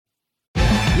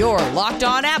Your Locked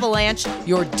On Avalanche,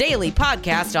 your daily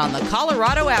podcast on the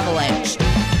Colorado Avalanche.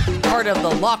 Part of the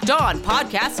Locked On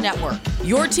Podcast Network,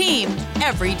 your team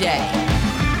every day.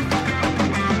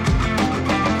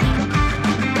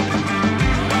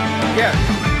 Yeah,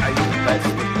 that's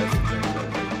the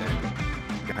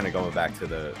thing. Kind of going back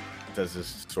to does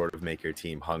this sort of make your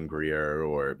team hungrier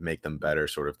or make them better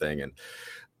sort of thing? And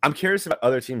I'm curious about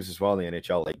other teams as well in the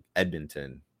NHL, like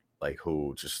Edmonton, like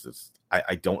who just is,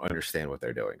 I don't understand what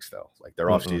they're doing still. Like their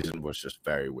offseason was just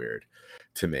very weird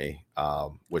to me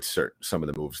with some of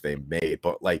the moves they made.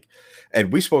 But like, and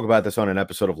we spoke about this on an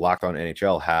episode of Locked On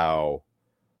NHL, how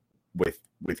with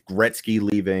Gretzky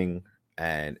leaving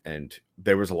and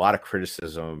there was a lot of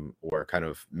criticism or kind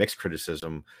of mixed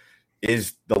criticism.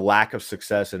 Is the lack of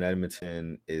success in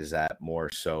Edmonton, is that more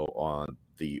so on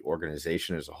the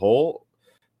organization as a whole,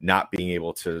 not being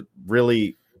able to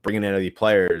really bring in any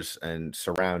players and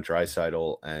surround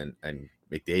Draisaitl and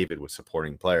McDavid with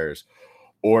supporting players?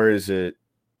 Or is it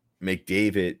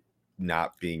McDavid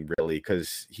not being really,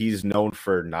 because he's known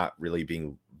for not really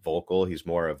being vocal. He's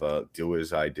more of a do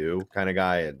as I do kind of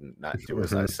guy and not do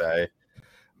as I say.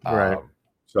 Right.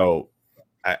 So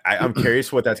I'm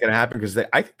curious what that's going to happen, because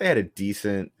I think they had a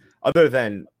decent, other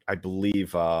than I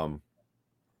believe passing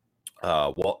on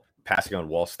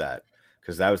Wallstedt,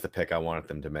 because that was the pick I wanted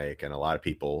them to make and a lot of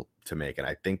people to make, and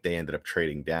I think they ended up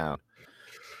trading down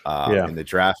in the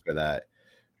draft for that.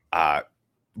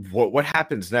 What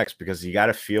happens next? Because you got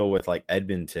to feel with like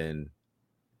Edmonton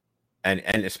and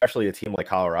especially a team like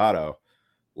Colorado,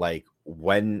 like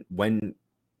what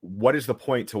is the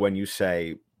point to when you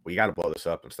say we got to blow this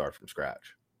up and start from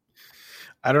scratch?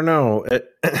 I don't know.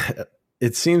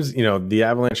 It seems, the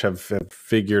Avalanche have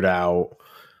figured out,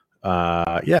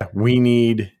 we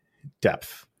need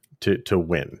depth to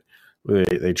win.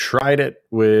 They tried it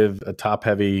with a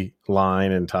top-heavy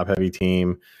line and top-heavy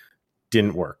team.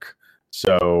 Didn't work.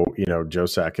 So, Joe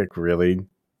Sakic really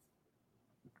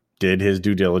did his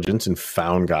due diligence and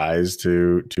found guys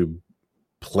to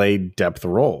play depth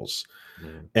roles.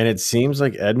 And it seems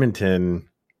like Edmonton,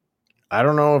 I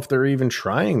don't know if they're even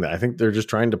trying that. I think they're just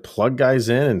trying to plug guys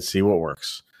in and see what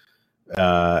works.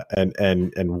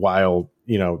 And while,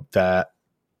 that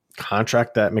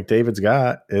contract that McDavid's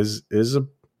got is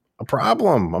a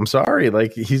problem. I'm sorry.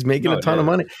 Like he's making a ton of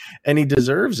money and he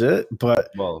deserves it, but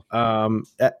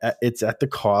it's at the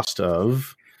cost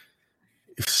of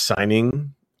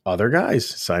signing other guys,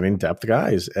 signing depth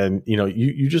guys. And,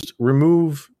 you just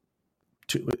remove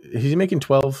he's making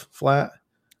 12 flat.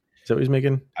 Is that what he's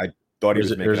making? I thought he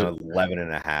was making 11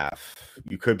 and a half.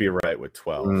 You could be right with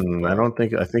 12. I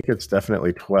think it's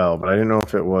definitely 12, but I didn't know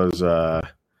if it was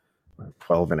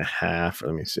 12 and a half.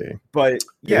 Let me see. But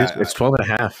yeah, it's 12 and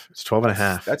a half. It's 12 and a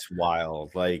half. That's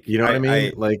wild. Like, you know what I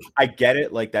mean? I get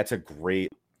it. Like that's a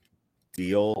great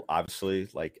deal. Obviously,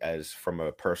 like as from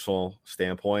a personal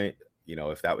standpoint,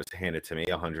 if that was handed to me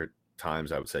 100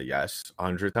 times, I would say yes.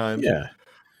 100 times. Yeah.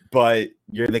 But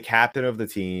you're the captain of the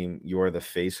team. You are the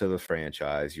face of the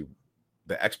franchise.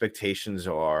 The expectations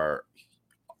are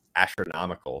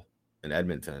astronomical in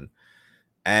Edmonton,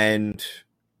 and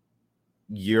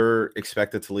you're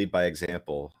expected to lead by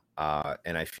example.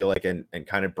 And I feel like, and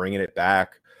kind of bringing it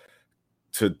back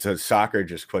to soccer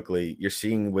just quickly, you're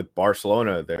seeing with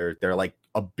Barcelona, they're like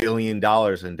 $1 billion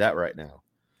in debt right now.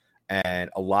 And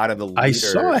a lot of the leaders, I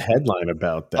saw a headline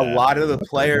about that. A lot of the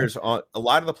players on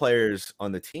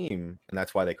the team, and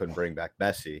that's why they couldn't bring back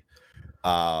Messi.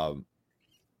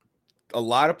 A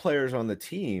lot of players on the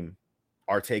team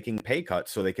are taking pay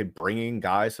cuts so they could bring in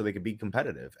guys so they could be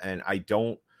competitive. And I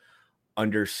don't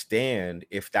understand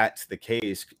if that's the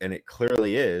case, and it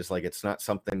clearly is. Like it's not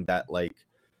something that like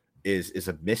is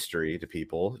a mystery to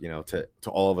people, to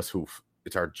all of us who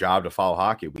it's our job to follow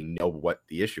hockey. We know what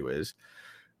the issue is.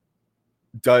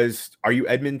 Are you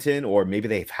Edmonton, or maybe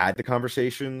they've had the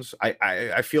conversations?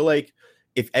 I feel like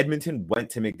if Edmonton went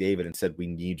to McDavid and said, we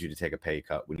need you to take a pay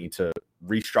cut, we need to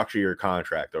restructure your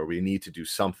contract, or we need to do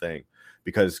something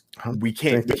because we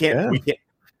can't,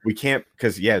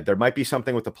 because there might be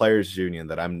something with the players union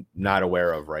that I'm not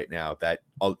aware of right now that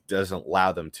doesn't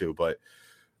allow them to, but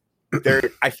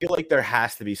I feel like there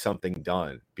has to be something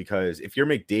done, because if you're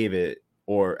McDavid,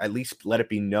 or at least let it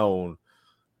be known,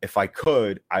 if I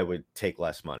could, I would take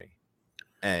less money.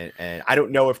 And I don't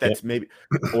know if that's maybe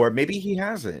he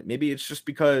hasn't. Maybe it's just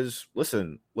because,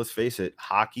 listen, let's face it,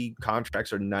 hockey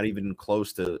contracts are not even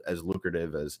close to as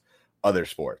lucrative as other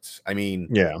sports. I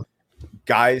mean,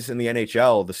 guys in the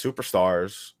NHL, the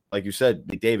superstars, like you said,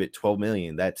 McDavid, $12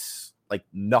 million, that's like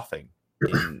nothing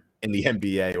in the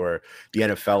NBA or the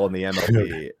NFL and the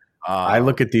MLB. I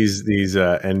look at these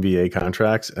NBA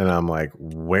contracts and I'm like,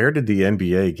 where did the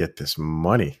NBA get this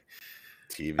money?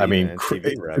 TV, I mean,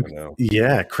 TV revenue.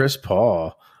 Yeah, Chris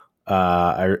Paul.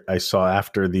 I saw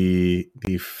after the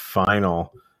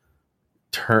final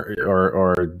turn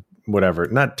or whatever,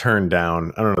 not turned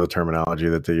down. I don't know the terminology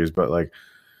that they use, but like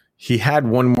he had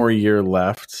one more year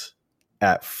left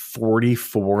at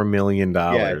 $44 million.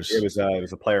 Yeah, it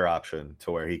was a player option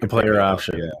to where he could a player pick it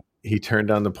option. Up, yeah. He turned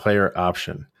down the player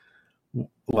option.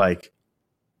 Like,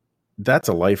 that's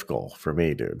a life goal for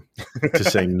me, dude. To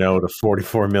say no to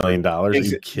 $44 million.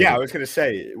 Yeah, I was gonna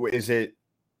say, is it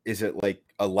like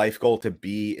a life goal to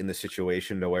be in the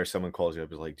situation to where someone calls you up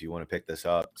and is like, do you want to pick this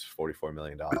up? It's $44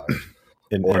 million.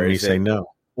 and you say no.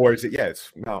 Or is it, yeah,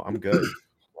 it's no, I'm good.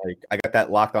 Like, I got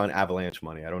that locked on Avalanche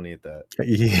money. I don't need that.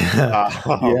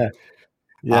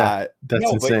 Yeah.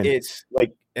 That's insane. But it's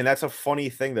like, and that's a funny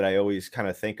thing that I always kind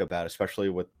of think about,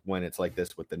 especially when it's like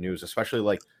this with the news, especially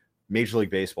like Major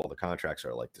League Baseball, the contracts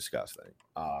are like disgusting.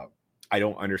 I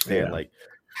don't understand like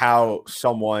how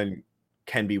someone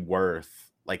can be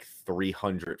worth like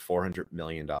 $300-400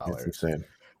 million. That's insane.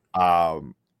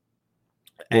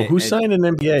 Who signed an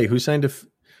NBA? Who signed Steph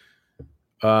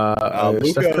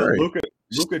Curry?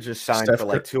 Luka just signed for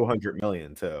like $200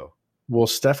 million too. Well,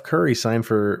 Steph Curry signed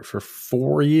for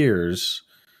 4 years,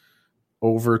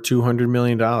 over $200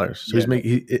 million. So he's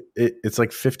making it's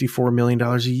like $54 million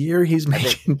a year. He's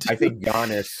making. I think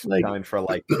Giannis signed for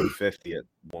like $250 at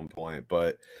one point,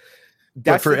 but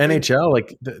for NHL,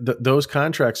 like those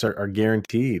contracts are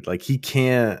guaranteed. Like he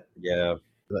can't. Yeah.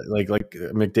 Like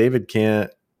McDavid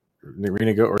can't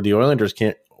renegotiate, or the Oilers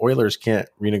can't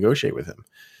renegotiate with him.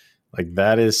 Like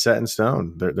that is set in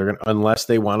stone. They're gonna, unless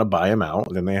they want to buy him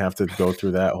out, then they have to go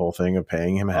through that whole thing of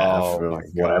paying him half of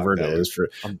whatever it is.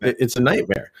 It's a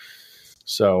nightmare.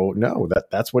 So no,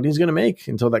 that's what he's going to make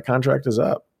until that contract is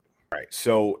up. Right.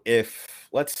 So if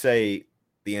let's say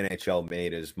the NHL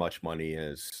made as much money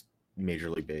as Major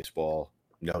League Baseball,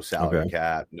 no salary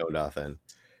cap, no nothing,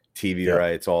 TV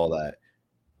rights, all that.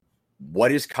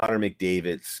 What is Connor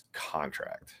McDavid's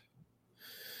contract?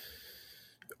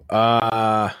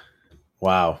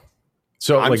 Wow.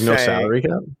 So I'm like no salary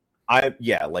cap?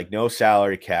 Like no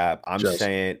salary cap. I'm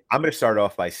saying I'm going to start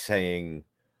off by saying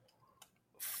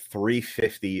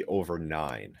 350 over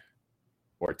 9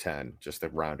 or 10, just to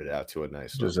round it out to a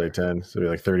nice number. Just say 10. So it'd be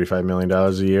like $35 million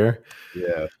a year.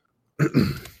 Yeah.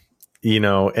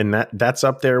 And that's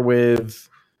up there with,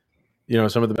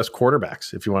 some of the best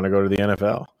quarterbacks if you want to go to the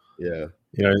NFL. Yeah.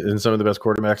 And some of the best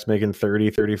quarterbacks making 30,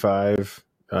 35.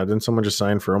 Didn't someone just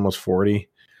sign for almost 40?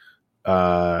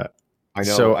 I know.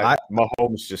 So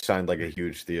Mahomes just signed like a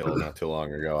huge deal not too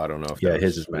long ago. I don't know if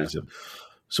his is massive.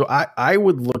 So I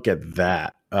would look at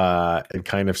that and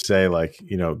kind of say like,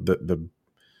 the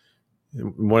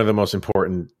one of the most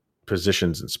important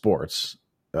positions in sports,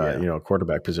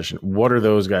 quarterback position. What are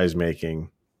those guys making?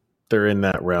 They're in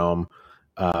that realm.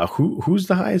 Who's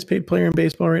the highest paid player in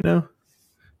baseball right now?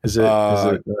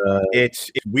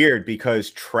 It's weird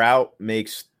because Trout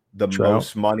makes the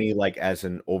most money like as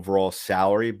an overall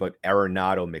salary, but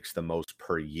Arenado makes the most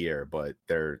per year. But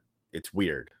it's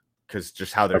weird because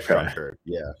just how they're structured.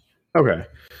 Yeah. Okay.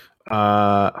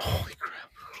 Holy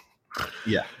crap.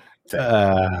 Yeah.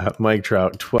 Mike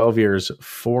Trout, 12 years,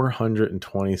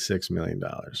 $426 million.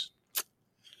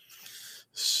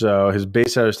 So his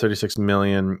base salary is $36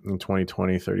 million in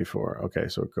 2020, 34. Okay,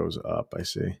 so it goes up. I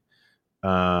see.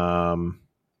 So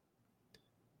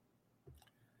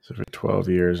for 12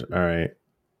 years, all right.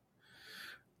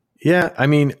 Yeah, I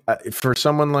mean, for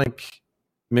someone like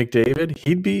McDavid,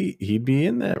 he'd be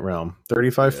in that realm.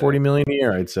 35-40 million a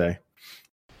year, I'd say.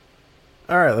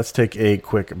 All right, let's take a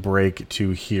quick break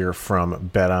to hear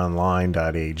from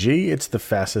betonline.ag. It's the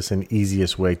fastest and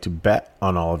easiest way to bet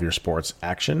on all of your sports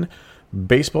action.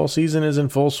 Baseball season is in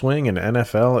full swing and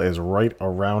NFL is right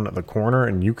around the corner,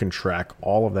 and you can track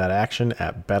all of that action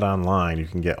at BetOnline. You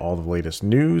can get all the latest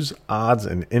news, odds,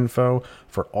 and info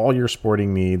for all your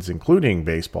sporting needs, including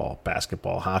baseball,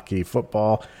 basketball, hockey,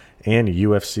 football, and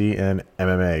UFC and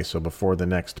MMA. So before the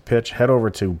next pitch, head over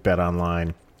to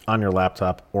BetOnline on your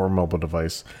laptop or mobile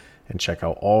device and check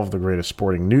out all of the greatest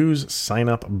sporting news,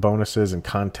 sign-up bonuses, and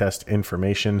contest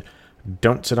information.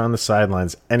 Don't sit on the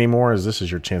sidelines anymore, as this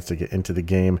is your chance to get into the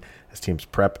game as teams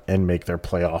prep and make their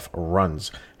playoff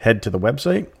runs. Head to the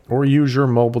website or use your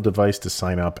mobile device to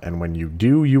sign up, and when you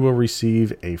do, you will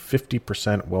receive a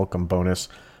 50% welcome bonus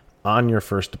on your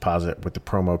first deposit with the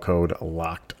promo code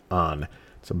LOCKEDON.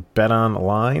 So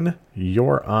BetOnline,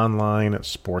 your online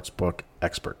sportsbook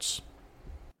experts.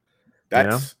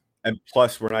 That's And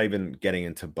plus, we're not even getting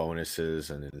into bonuses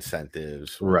and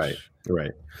incentives, Right. which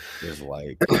Right. is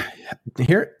like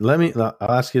Here, I'll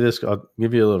ask you this. I'll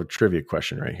give you a little trivia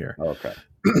question right here. okay.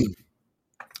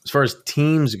 As far as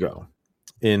teams go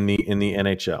in the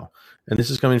NHL, and this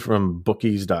is coming from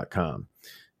bookies.com.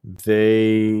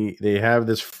 They have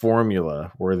this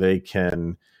formula where they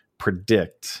can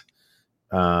predict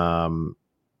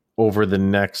over the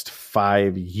next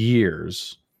 5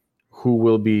 years who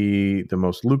will be the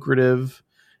most lucrative,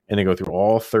 and they go through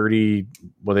all 30.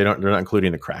 Well, they're not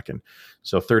including the Kraken,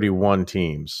 so 31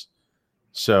 teams.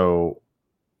 So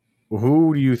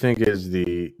who do you think is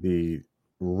the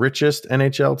richest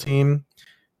NHL team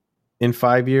in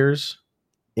 5 years,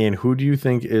 and who do you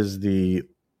think is the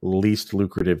least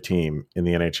lucrative team in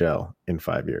the NHL in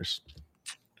 5 years?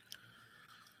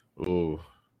 Ooh.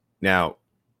 Now,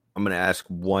 I'm going to ask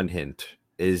one hint.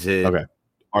 Is it? Okay.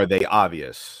 Are they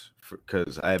obvious?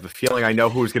 Because I have a feeling I know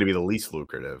who's going to be the least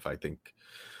lucrative. I think.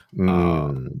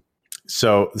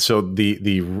 So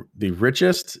the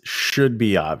richest should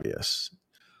be obvious.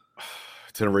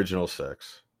 It's an original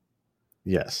six.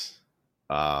 Yes.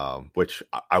 Which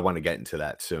I want to get into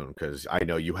that soon because I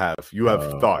know you have thoughts. You have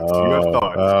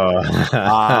thoughts.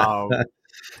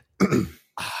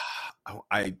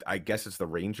 I guess it's the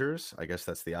Rangers. I guess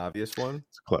that's the obvious one.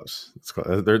 It's close. It's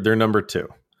close. They're number 2.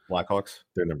 Blackhawks.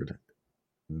 They're number 2.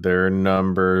 They're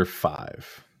number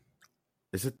 5.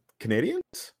 Is it Canadians?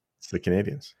 It's the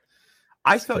Canadians.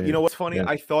 I thought, you know what's funny? Yeah.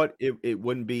 I thought it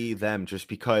wouldn't be them just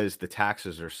because the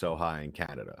taxes are so high in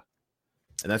Canada.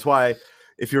 And that's why,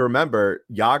 if you remember,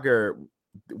 Yager,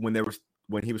 when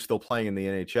he was still playing in the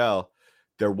NHL,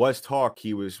 there was talk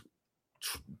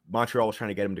Montreal was trying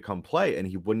to get him to come play, and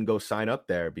he wouldn't go sign up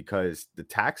there because the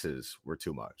taxes were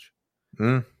too much.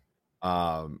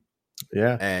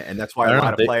 Yeah. And that's why a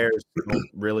lot of players don't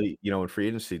really, in free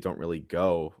agency, don't really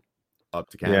go up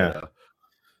to Canada.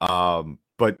 Yeah.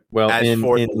 But as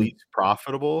for the least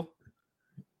profitable,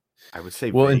 I would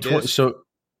say Vegas. So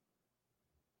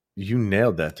you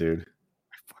nailed that, dude.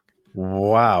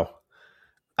 Wow.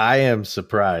 I am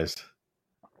surprised.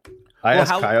 I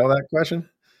asked Kyle that question.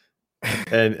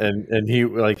 And he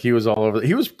was all over.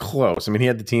 He was close. I mean, he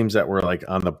had the teams that were like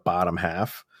on the bottom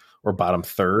half or bottom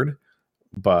third,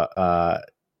 but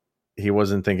he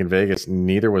wasn't thinking Vegas.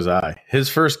 Neither was I. His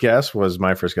first guess was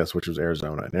my first guess, which was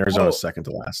Arizona, and Arizona's second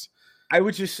to last. I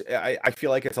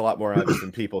feel like it's a lot more obvious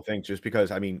than people think, just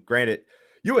because, I mean, granted,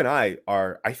 you and I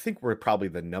think we're probably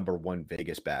the number one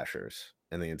Vegas bashers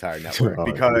in the entire network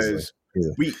because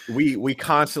we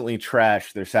constantly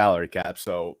trash their salary cap.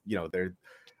 So,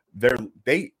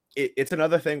 it's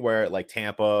another thing where like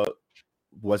Tampa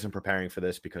wasn't preparing for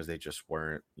this because they just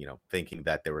weren't, thinking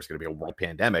that there was going to be a world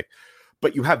pandemic.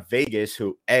 But you have Vegas,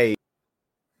 who are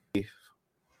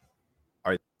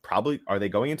they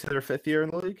going into their 5th year in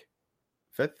the league?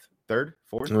 5th, 3rd,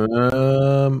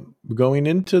 4th? Going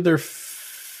into their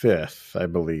 5th, I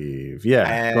believe. Yeah,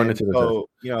 and going into the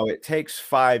 5th. It takes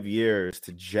 5 years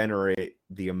to generate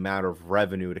the amount of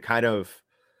revenue to kind of,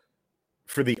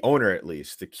 for the owner at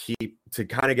least, to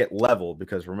kind of get level,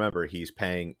 because remember, he's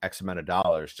paying X amount of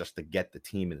dollars just to get the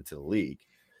team into the league.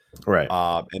 Right.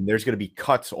 And there's going to be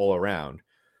cuts all around.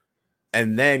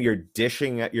 And then you're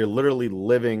literally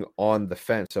living on the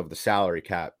fence of the salary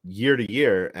cap year to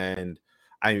year. And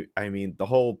I mean, the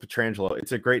whole Pietrangelo, it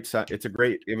was a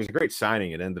great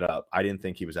signing. It ended up, I didn't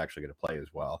think he was actually going to play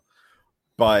as well,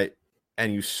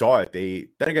 and you saw it.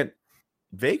 Then again,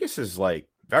 Vegas is like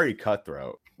very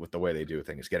cutthroat with the way they do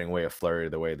things, getting away with Fleury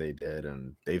the way they did.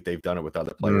 And they've done it with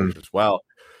other players as well.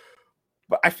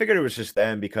 But I figured it was just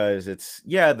them because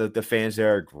the fans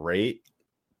there are great,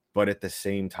 but at the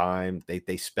same time,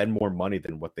 they spend more money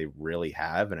than what they really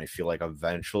have. And I feel like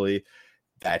eventually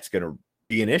that's going to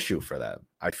be an issue for them.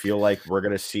 I feel like we're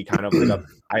going to see kind of like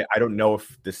I don't know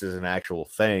if this is an actual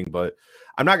thing, but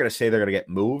I'm not going to say they're going to get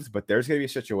moved, but there's going to be a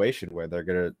situation where they're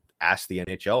going to ask the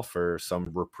NHL for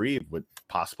some reprieve with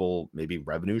possible maybe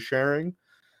revenue sharing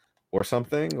or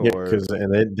something. Yeah, because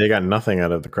they got nothing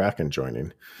out of the Kraken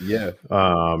joining. Yeah.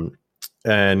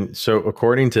 And so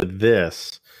according to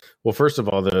this, well, first of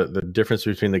all, the difference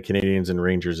between the Canadians and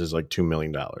Rangers is like $2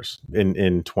 million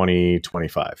in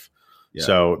 2025. Yeah.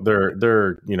 So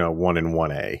they're 1 in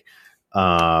 1A.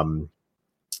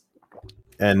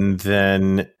 And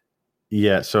then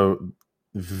so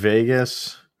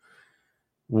Vegas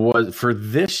was for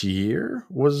this year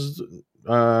was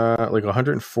like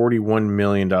 $141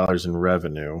 million in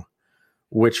revenue,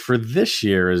 which for this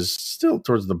year is still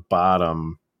towards the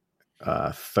bottom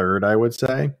third, I would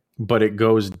say, but it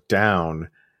goes down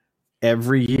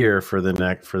every year for the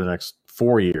next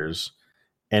 4 years.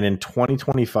 And in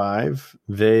 2025,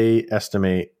 they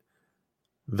estimate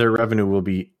their revenue will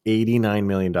be $89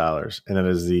 million. And that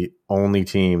is the only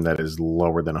team that is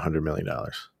lower than $100 million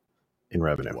in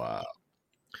revenue. Wow.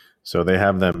 So they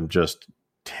have them just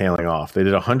tailing off. They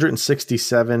did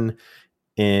 167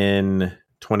 in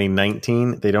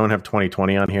 2019. They don't have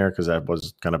 2020 on here because that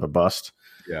was kind of a bust.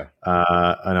 Yeah.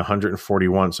 And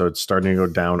 141. So it's starting to go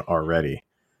down already.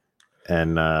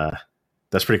 And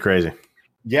that's pretty crazy.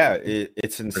 Yeah,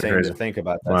 it's insane to think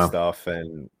about that stuff.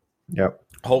 And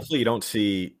hopefully you don't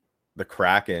see the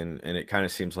Kraken, and it kind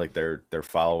of seems like they're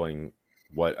following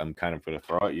what I'm kind of going to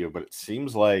throw at you, but it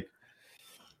seems like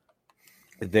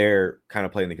they're kind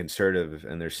of playing the conservative,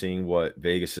 and they're seeing what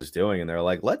Vegas is doing, and they're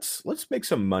like, let's make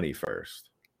some money first,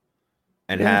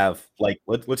 and have like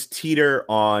let's teeter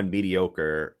on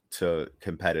mediocre to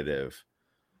competitive,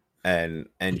 and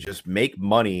just make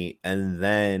money, and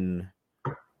then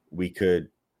we could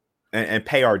and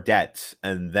pay our debts,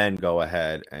 and then go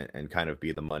ahead and kind of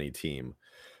be the money team.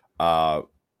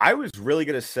 I was really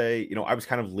going to say, I was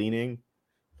kind of leaning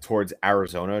towards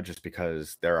Arizona just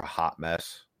because they're a hot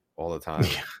mess all the time.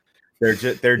 Yeah.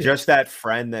 They're just that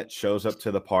friend that shows up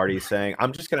to the party saying,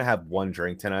 I'm just going to have one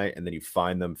drink tonight. And then you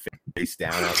find them face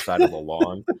down outside of the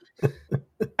lawn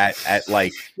at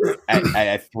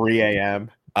 3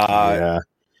 a.m.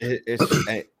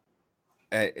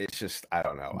 It's just, I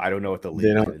don't know. I don't know what the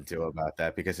league is going to do about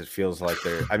that, because it feels like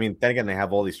then again, they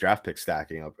have all these draft picks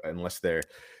stacking up, unless they're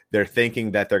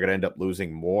thinking that they're going to end up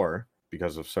losing more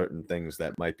because of certain things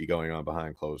that might be going on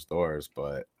behind closed doors.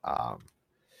 But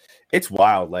it's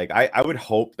wild. Like I would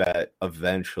hope that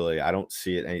eventually, I don't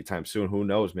see it anytime soon. Who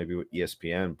knows? Maybe with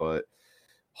ESPN, but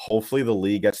hopefully the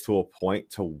league gets to a point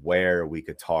to where we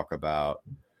could talk about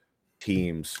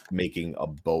teams making a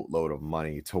boatload of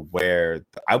money, to where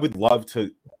I would love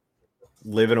to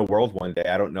live in a world one day.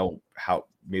 I don't know how,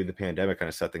 maybe the pandemic kind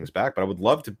of set things back, but I would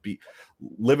love to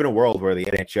live in a world where the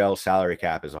NHL salary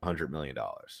cap is $100 million.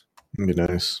 It'd be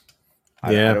nice.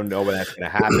 I don't know when that's going to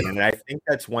happen. And I think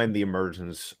that's when the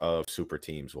emergence of super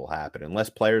teams will happen,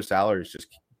 unless players' salaries just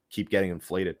keep getting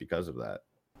inflated because of that.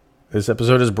 This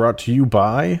episode is brought to you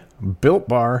by Built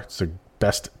Bar. It's the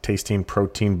best tasting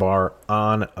protein bar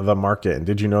on the market. And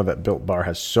did you know that Built Bar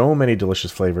has so many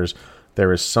delicious flavors?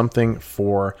 There is something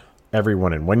for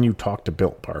everyone. And when you talk to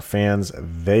Built Bar fans,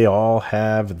 they all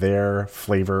have their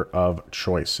flavor of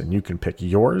choice. And you can pick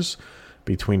yours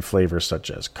between flavors such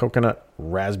as coconut,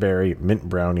 raspberry, mint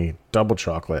brownie, double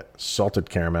chocolate, salted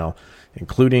caramel,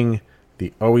 including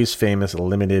the always famous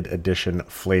limited edition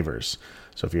flavors.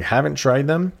 So if you haven't tried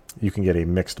them, you can get a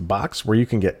mixed box where you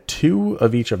can get 2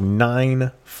 of each of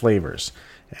 9 flavors.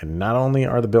 And not only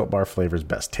are the Built Bar flavors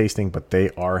best tasting, but they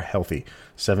are healthy.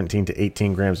 17 to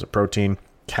 18 grams of protein.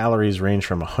 Calories range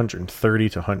from 130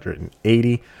 to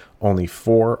 180. Only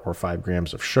 4 or 5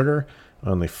 grams of sugar.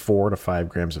 Only 4 to 5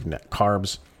 grams of net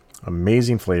carbs.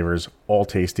 Amazing flavors, all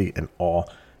tasty and all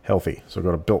healthy. So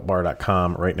go to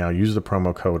BuiltBar.com right now. Use the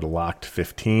promo code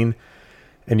LOCKED15.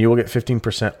 And you will get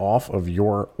 15% off of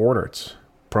your order. It's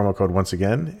promo code, once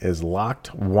again, is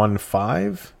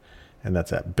LOCKED15, and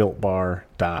that's at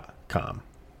BuiltBar.com.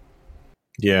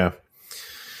 Yeah.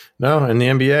 No, in the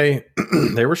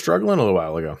NBA, they were struggling a little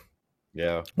while ago.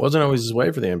 Yeah. Wasn't always his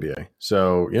way for the NBA.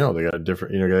 So, they got a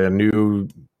different, got a new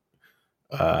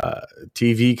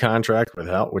TV contract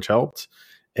which helped.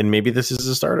 And maybe this is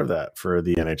the start of that for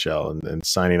the NHL and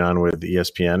signing on with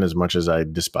ESPN. As much as I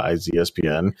despise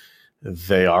ESPN,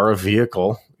 they are a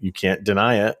vehicle. You can't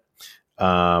deny it.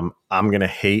 I'm going to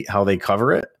hate how they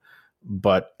cover it,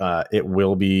 but it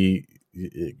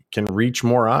can reach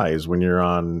more eyes when you're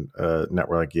on a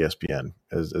network like ESPN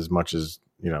as much as,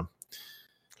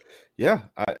 Yeah,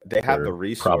 they have the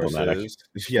resources.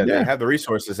 Yeah, they have the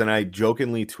resources. And I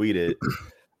jokingly tweeted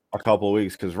a couple of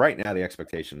weeks, because right now the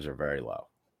expectations are very low.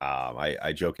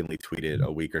 I jokingly tweeted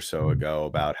a week or so ago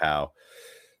about how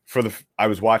I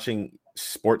was watching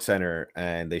SportsCenter,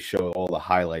 and they showed all the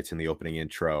highlights in the opening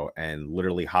intro, and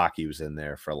literally hockey was in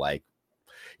there for I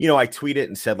tweeted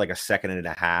and said like a second and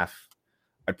a half.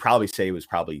 I'd probably say it was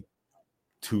probably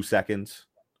 2 seconds.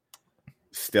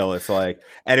 Still, it's like,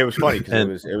 and it was funny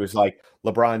because it was like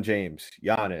LeBron James,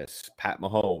 Giannis, Pat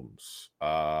Mahomes.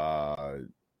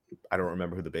 I don't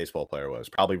remember who the baseball player was.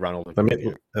 Probably Ronald. Let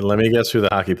me guess who the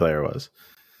hockey player was.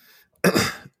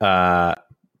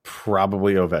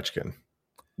 Probably Ovechkin.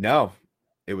 No,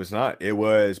 it was not. It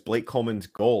was Blake Coleman's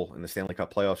goal in the Stanley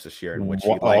Cup playoffs this year, in which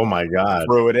he oh my god,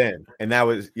 threw it in, and that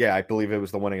was I believe it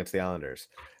was the one against the Islanders.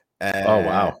 Oh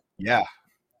wow, yeah,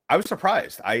 I was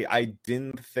surprised. I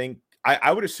didn't think.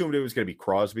 I would assume it was going to be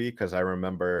Crosby because I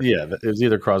remember. Yeah, it was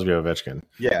either Crosby or Ovechkin.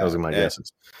 Yeah, those are my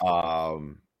guesses.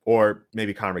 Or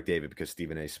maybe Connor McDavid because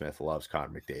Stephen A. Smith loves Connor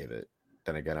McDavid.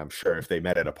 Then again, I'm sure if they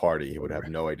met at a party, he would have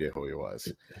no idea who he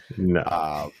was.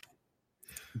 No,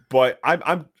 but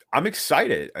I'm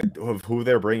excited of who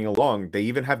they're bringing along. They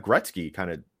even have Gretzky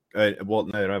kind of. Well,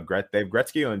 no, they don't have they have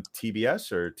Gretzky on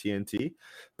TBS or TNT,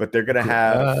 but they're gonna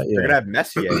have they're gonna have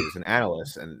Messier as an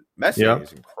analyst, and Messier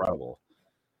is incredible.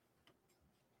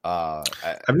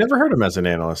 I've never heard him as an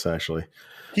analyst actually.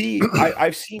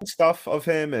 I've seen stuff of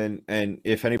him, and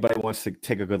if anybody wants to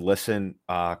take a good listen,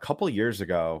 a couple of years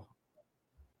ago,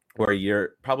 or I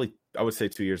would say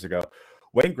 2 years ago,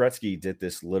 Wayne Gretzky did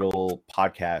this little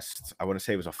podcast. I want to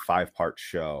say it was a 5-part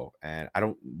show, and I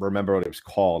don't remember what it was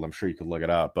called. I'm sure you could look it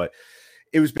up, but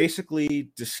it was basically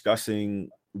discussing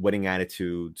winning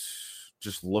attitudes,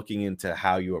 just looking into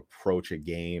how you approach a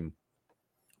game,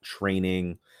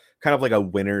 training, kind of like a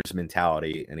winner's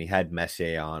mentality. And he had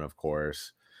Messier on, of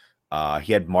course.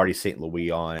 He had Marty St.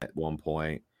 Louis on at one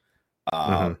point.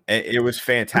 It was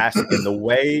fantastic. And the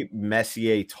way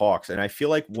Messier talks, and I feel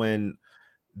like when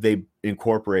they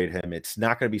incorporate him, it's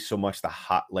not going to be so much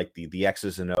the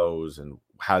X's and O's and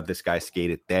how this guy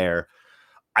skated there.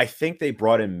 I think they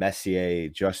brought in Messier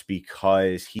just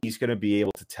because he's going to be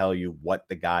able to tell you what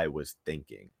the guy was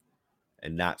thinking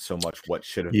and not so much what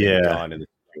should have been done in the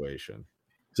situation.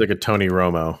 It's like a Tony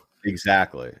Romo.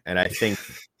 Exactly. And I think,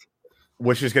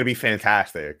 which is going to be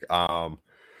fantastic.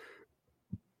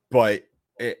 But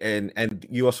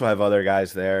you also have other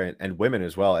guys there and women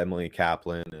as well, Emily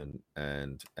Kaplan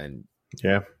and Greg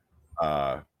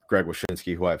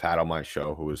Wyshynski, who I've had on my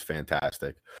show, who was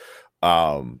fantastic.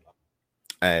 And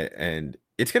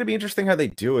it's going to be interesting how they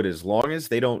do it, as long as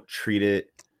they don't treat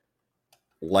it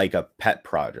like a pet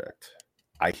project.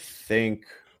 I think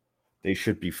they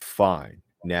should be fine.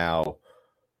 Now,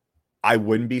 I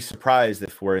wouldn't be surprised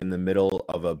if we're in the middle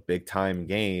of a big time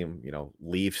game,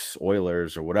 Leafs,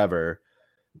 Oilers, or whatever.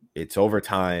 It's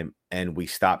overtime, and we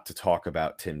stop to talk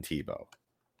about Tim Tebow.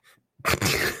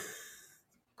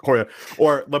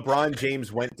 or LeBron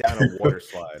James went down a water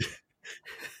slide.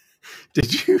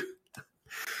 Did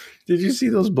you see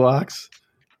those blocks?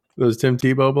 Those Tim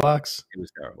Tebow blocks? It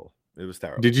was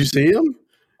terrible. Did you see them?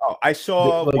 Oh, I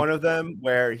saw one of them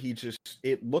where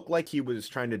it looked like he was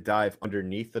trying to dive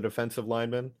underneath the defensive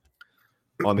lineman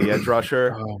on the edge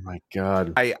rusher. Oh my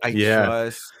God.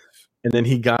 And then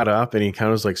he got up and he kind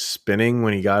of was like spinning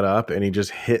when he got up, and he just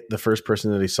hit the first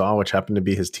person that he saw, which happened to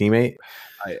be his teammate.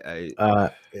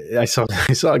 I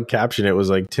saw a caption. It was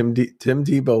like Tim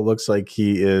Tebow looks like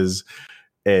he is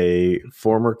a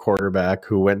former quarterback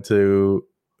who went to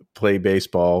play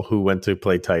baseball, who went to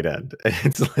play tight end. And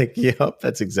it's like, yep,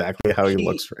 that's exactly how he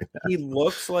looks right now. He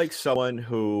looks like someone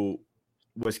who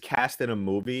was cast in a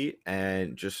movie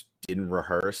and just didn't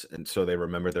rehearse, and so they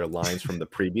remember their lines from the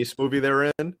previous movie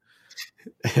they're in.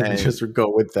 And just go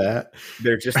with that.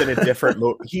 They're just in a different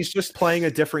mode. He's just playing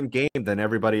a different game than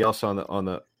everybody else on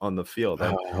the field.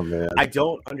 Oh man, I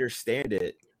don't understand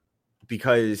it,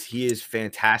 because he is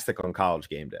fantastic on College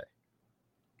Game Day.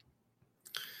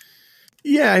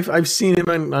 Yeah, I've seen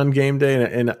him on game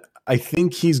day, and I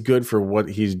think he's good for what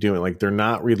he's doing. Like, they're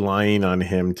not relying on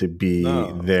him to be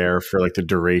there for like the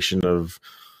duration of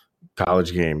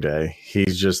College Game Day.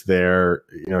 He's just there.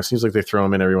 It seems like they throw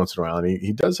him in every once in a while, and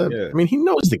he does have. Yeah. I mean, he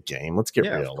knows the game. Let's get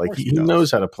real. Like he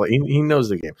knows how to play. He knows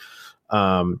the game.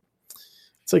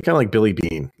 It's like kind of like Billy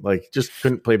Beane. Like, just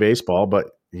couldn't play baseball,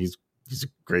 but he's a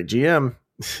great GM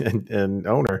and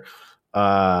owner.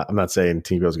 I'm not saying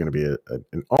Tebow's going to be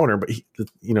an owner, but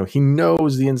he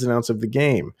knows the ins and outs of the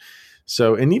game.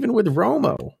 So, and even with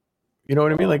Romo, you know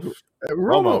what I mean? Like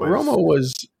Romo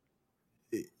was,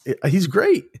 he's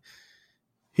great.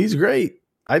 He's great.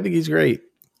 I think he's great.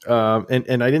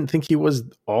 And I didn't think he was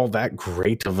all that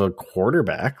great of a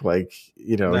quarterback. Like,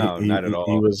 not at all.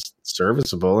 He was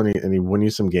serviceable, and he won you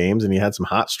some games, and he had some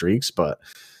hot streaks, but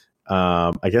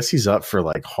I guess he's up for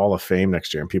like Hall of Fame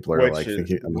next year, and people are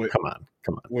thinking, come on.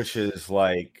 Which is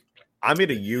like, I'm going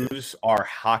to use our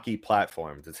hockey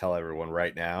platform to tell everyone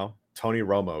right now, Tony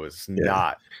Romo is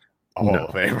not a Hall of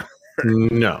Famer.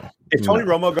 No. If Tony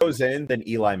Romo goes in, then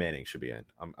Eli Manning should be in.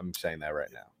 I'm saying that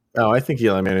right now. Oh, I think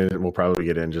Eli Manning will probably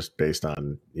get in just based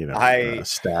on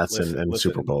stats and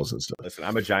Super Bowls and stuff. Listen,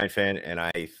 I'm a Giant fan, and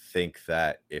I think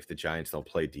that if the Giants don't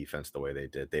play defense the way they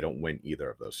did, they don't win either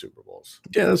of those Super Bowls.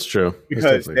 Yeah, that's true.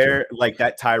 Because they're like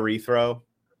that Tyree throw,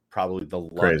 probably the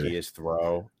luckiest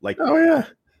throw. Like,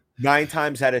 9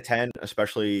 times out of 10,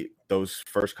 especially those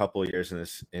first couple of years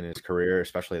in his career,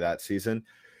 especially that season,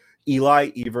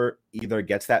 Eli either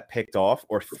gets that picked off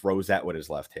or throws that with his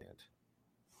left hand.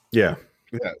 Yeah.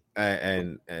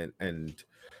 And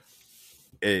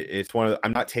it's one of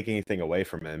I'm not taking anything away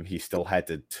from him. He still had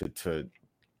to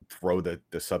throw the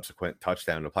subsequent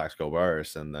touchdown to Plaxico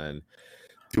Burress and then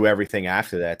do everything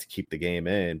after that to keep the game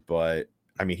in. But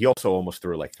I mean, he also almost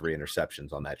threw like 3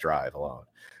 interceptions on that drive alone.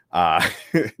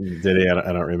 Did he?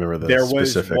 I don't remember the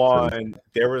specifics.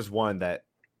 There was one that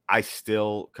I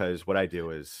still, because what I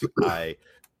do is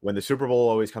when the Super Bowl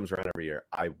always comes around every year,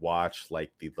 I watch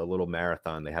like the little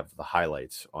marathon. They have the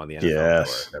highlights on the NFL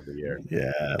Network every year.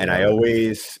 Yeah. And I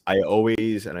always,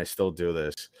 and I still do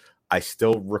this, I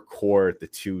still record the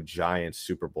 2 Giants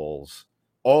Super Bowls,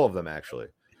 all of them actually,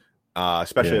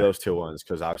 especially those 2 ones,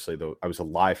 because obviously I was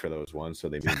alive for those ones, so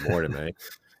they mean more to me.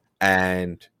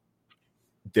 And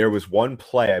there was one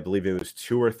play, I believe it was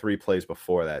 2 or 3 plays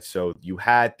before that. So you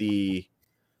had the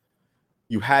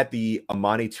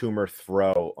Amani Toomer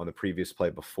throw on the previous play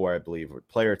before, I believe, or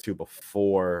play or 2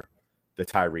 before the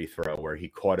Tyree throw where he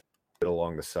caught it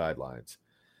along the sidelines.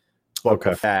 But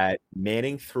with that,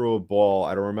 Manning threw a ball.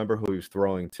 I don't remember who he was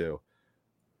throwing to,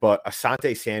 but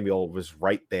Asante Samuel was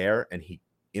right there and he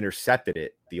intercepted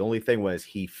it. The only thing was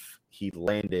he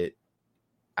landed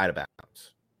out of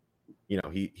bounds. He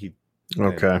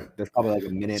There's probably like a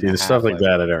minute. See, the stuff like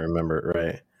that I don't remember.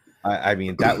 Right. I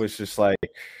mean, that was just like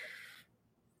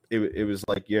it was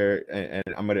like and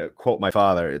I'm gonna quote my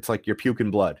father. It's like you're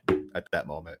puking blood at that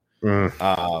moment.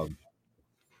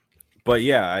 But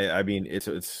yeah, I mean,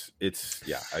 it's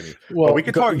yeah. I mean, well, we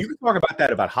could talk. You could talk about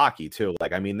that about hockey too.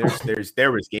 Like, I mean,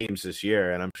 there was games this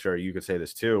year, and I'm sure you could say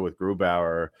this too with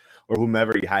Grubauer or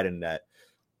whomever you had in net.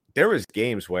 There was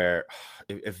games where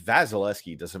if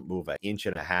Vasilevsky doesn't move 1.5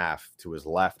 inches to his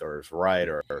left or his right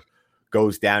or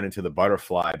goes down into the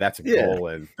butterfly, that's a goal,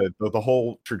 and the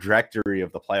whole trajectory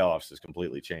of the playoffs is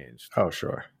completely changed. Oh,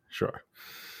 sure.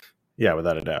 Yeah,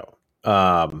 without a doubt.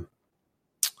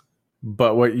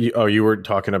 But what you were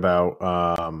talking about,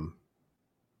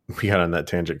 we got on that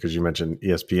tangent because you mentioned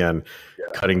ESPN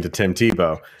cutting to Tim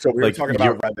Tebow. So we were talking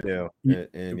about revenue,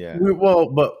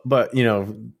 but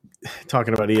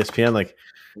talking about ESPN, like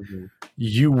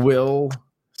you will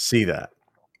see that.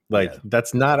 Like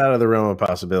that's not out of the realm of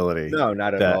possibility. No,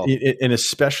 not at all. And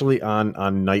especially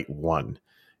on night 1,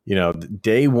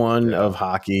 day 1 of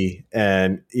hockey,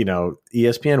 and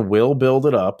ESPN will build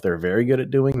it up. They're very good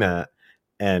at doing that.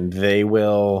 And they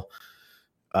will,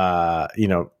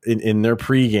 in their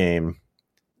pregame,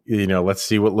 let's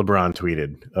see what LeBron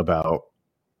tweeted about,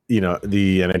 the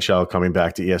NHL coming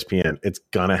back to ESPN. It's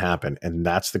going to happen. And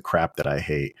that's the crap that I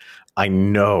hate. I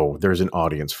know there's an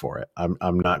audience for it.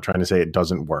 I'm not trying to say it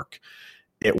doesn't work.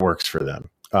 It works for them.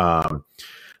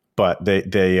 But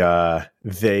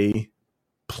they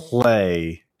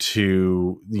play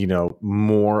to,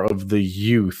 more of the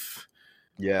youth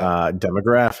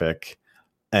demographic.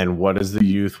 And what does the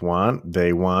youth want?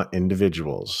 They want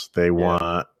individuals. They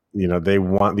want, they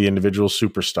want the individual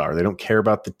superstar. They don't care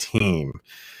about the team.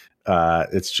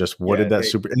 It's just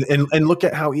and look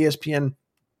at how ESPN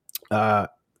on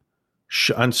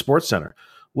SportsCenter.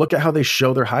 Look at how they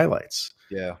show their highlights.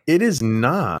 Yeah, it is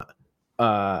not.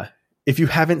 If you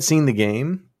haven't seen the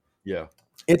game,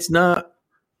 it's not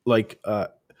like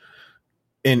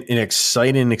an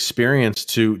exciting experience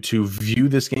to view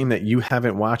this game that you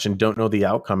haven't watched and don't know the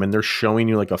outcome, and they're showing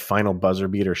you like a final buzzer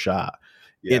beater shot.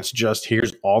 It's just,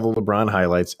 here's all the LeBron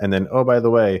highlights, and then, oh, by the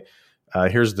way,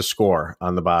 here's the score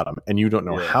on the bottom, and you don't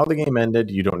know how the game ended.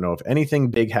 You don't know if anything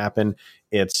big happened.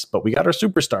 But we got our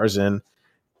superstars in,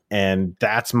 and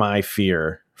that's my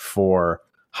fear for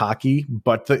hockey.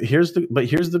 But here's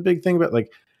the big thing about,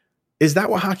 like, is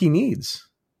that what hockey needs?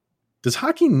 Does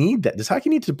hockey need that? Does hockey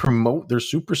need to promote their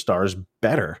superstars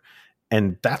better?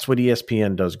 And that's what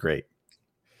ESPN does great.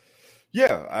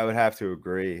 Yeah, I would have to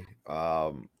agree.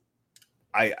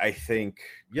 I think,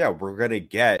 we're going to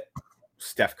get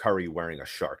Steph Curry wearing a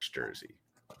Sharks jersey.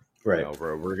 Right.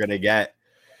 We're going to get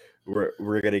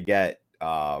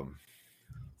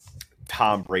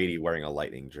Tom Brady wearing a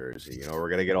Lightning jersey. We're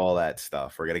going to get all that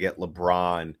stuff. We're going to get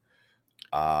LeBron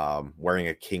wearing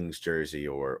a Kings jersey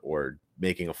or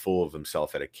making a fool of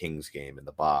himself at a Kings game in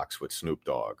the box with Snoop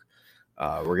Dogg.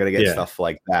 We're going to get stuff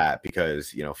like that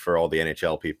because, for all the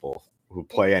NHL people who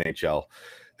play NHL,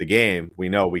 the game, we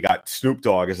know we got Snoop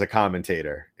Dogg as a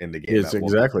commentator in the game. Yes,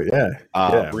 exactly.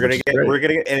 We're going to get,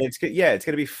 and it's going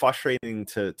to be frustrating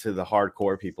to the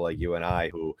hardcore people like you and I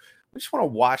who just want to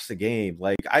watch the game.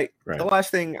 Like the last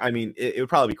thing, I mean, it would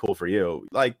probably be cool for you.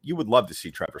 Like you would love to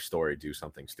see Trevor Story do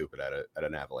something stupid at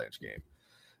an Avalanche game.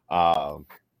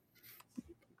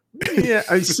 Yeah,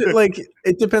 like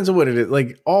it depends on what it is.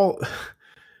 Like all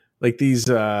like these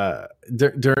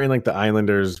during like the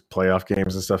Islanders playoff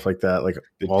games and stuff like that, like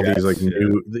all Jets, these like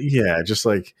new just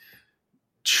like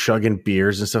chugging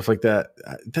beers and stuff like that.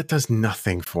 That does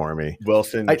nothing for me.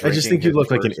 Wilson, I just think you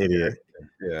look like an idiot.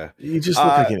 Yeah, you just look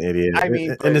like an idiot. I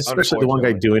mean, and especially the one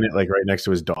guy doing it like right next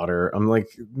to his daughter. I'm like,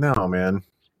 no, man.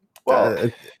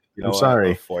 Well, I'm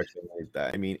sorry. Unfortunately,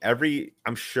 I mean,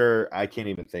 I'm sure I can't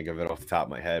even think of it off the top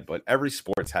of my head, but every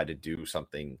sport's had to do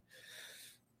something.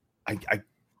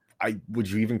 I would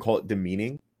you even call it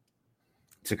demeaning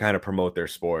to kind of promote their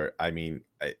sport? I mean,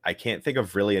 I can't think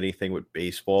of really anything with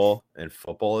baseball and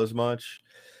football as much,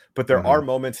 but there are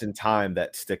moments in time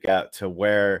that stick out to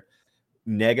where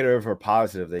negative or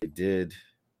positive they did,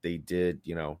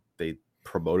 they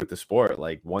promoted the sport.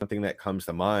 Like one thing that comes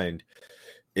to mind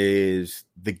is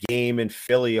the game in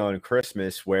Philly on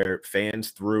Christmas where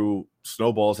fans threw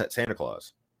snowballs at Santa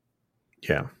Claus.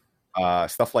 Yeah.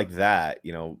 Stuff like that,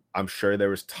 I'm sure there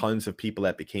was tons of people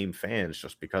that became fans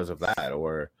just because of that,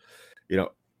 or,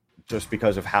 just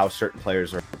because of how certain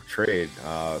players are portrayed.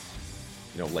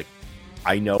 Like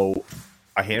I know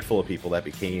a handful of people that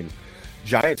became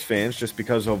Giants fans just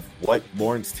because of what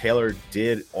Lawrence Taylor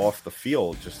did off the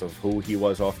field, just of who he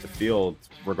was off the field,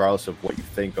 regardless of what you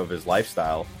think of his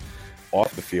lifestyle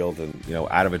off the field and,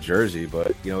 out of a jersey.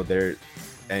 But,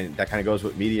 and that kind of goes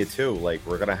with media too. Like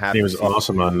we're going to have, he was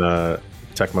awesome on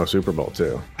Tecmo Super Bowl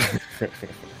too.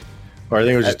 Or I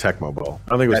think it was just Tecmo Bowl. I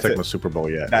don't think it was Tecmo Super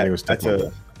Bowl yet. I think it was Tecmo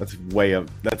Bowl. That's way up.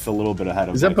 That's a little bit ahead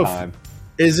of my time.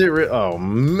 Is it? Oh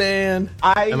man.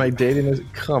 Am I dating this?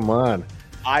 Come on.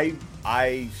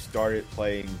 I started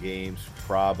playing games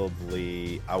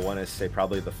probably, I want to say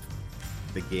probably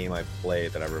the game I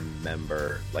played that I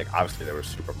remember. Like obviously there was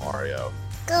Super Mario.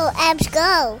 Go Abs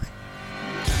go.